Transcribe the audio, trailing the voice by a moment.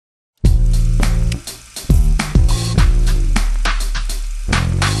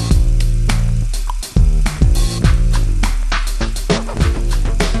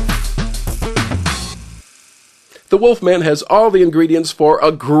The Wolfman has all the ingredients for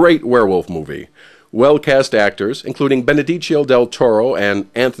a great werewolf movie. Well-cast actors, including Benicio del Toro and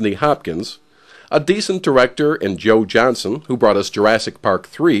Anthony Hopkins, a decent director in Joe Johnston, who brought us Jurrasic Park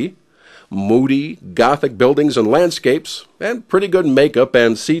 3, moody, gothic buildings and landscapes, and pretty good makeup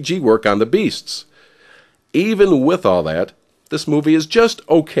and CG work on the beasts. Even with all that, this movie is just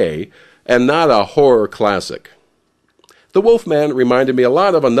okay and not a horror classic. The Wolfman reminded me a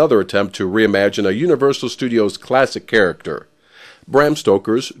lot of another attempt to reimagine a Universal Studios classic character, Bram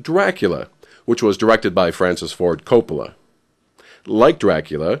Stoker's Dracula, which was directed by Francis Ford Coppolla. Like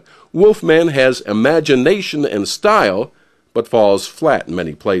Dracula, Wolfman has imagination and style, but falls flat in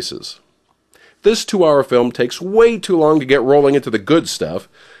many places. This 2-hour film takes way too long to get rolling into the good stuff,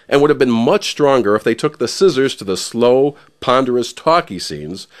 and would have been much stronger if they took the scissors to the slow, ponderous, talky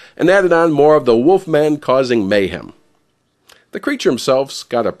scenes and added on more of the Wolfman causing mayhem. The creature himself's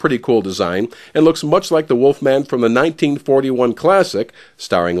got a pretty cool design and looks much like the Wolfman from the 1941 classic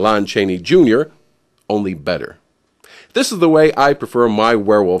starring Lon Chaney Jr., only better. This is the way I prefer my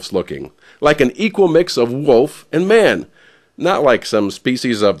werewolves looking, like an equal mix of wolf and man, not like some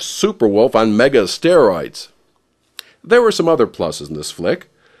species of super wolf on mega steroids. There were some other pluses in this flick.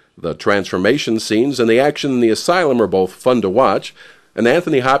 The transformation scenes and the action in the asylum are both fun to watch, and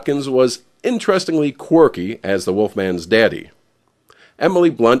Anthony Hopkins was interestingly quirky as the Wolfman's daddy.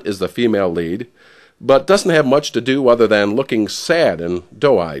 Emily Blunt is the female lead, but doesn't have much to do other than looking sad and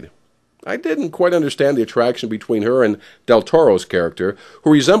doe-eyed. I didn't quite understand the attraction between her and Del Toro's character,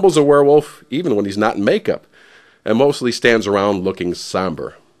 who resembles a werewolf even when he's not in makeup, and mostly stands around looking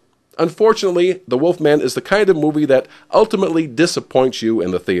somber. Unfortunately, The Wolfman is the kind of movie that ultimately disappoints you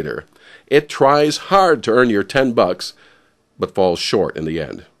in the theater. It tries hard to earn your $10, but falls short in the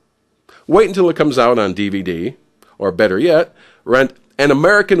end. Wait until it comes out on DVD, or better yet, rent An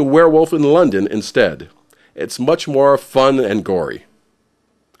American Werewolf in London instead. It's much more fun and gory.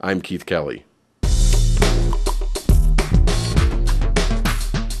 I'm Keith Kelly.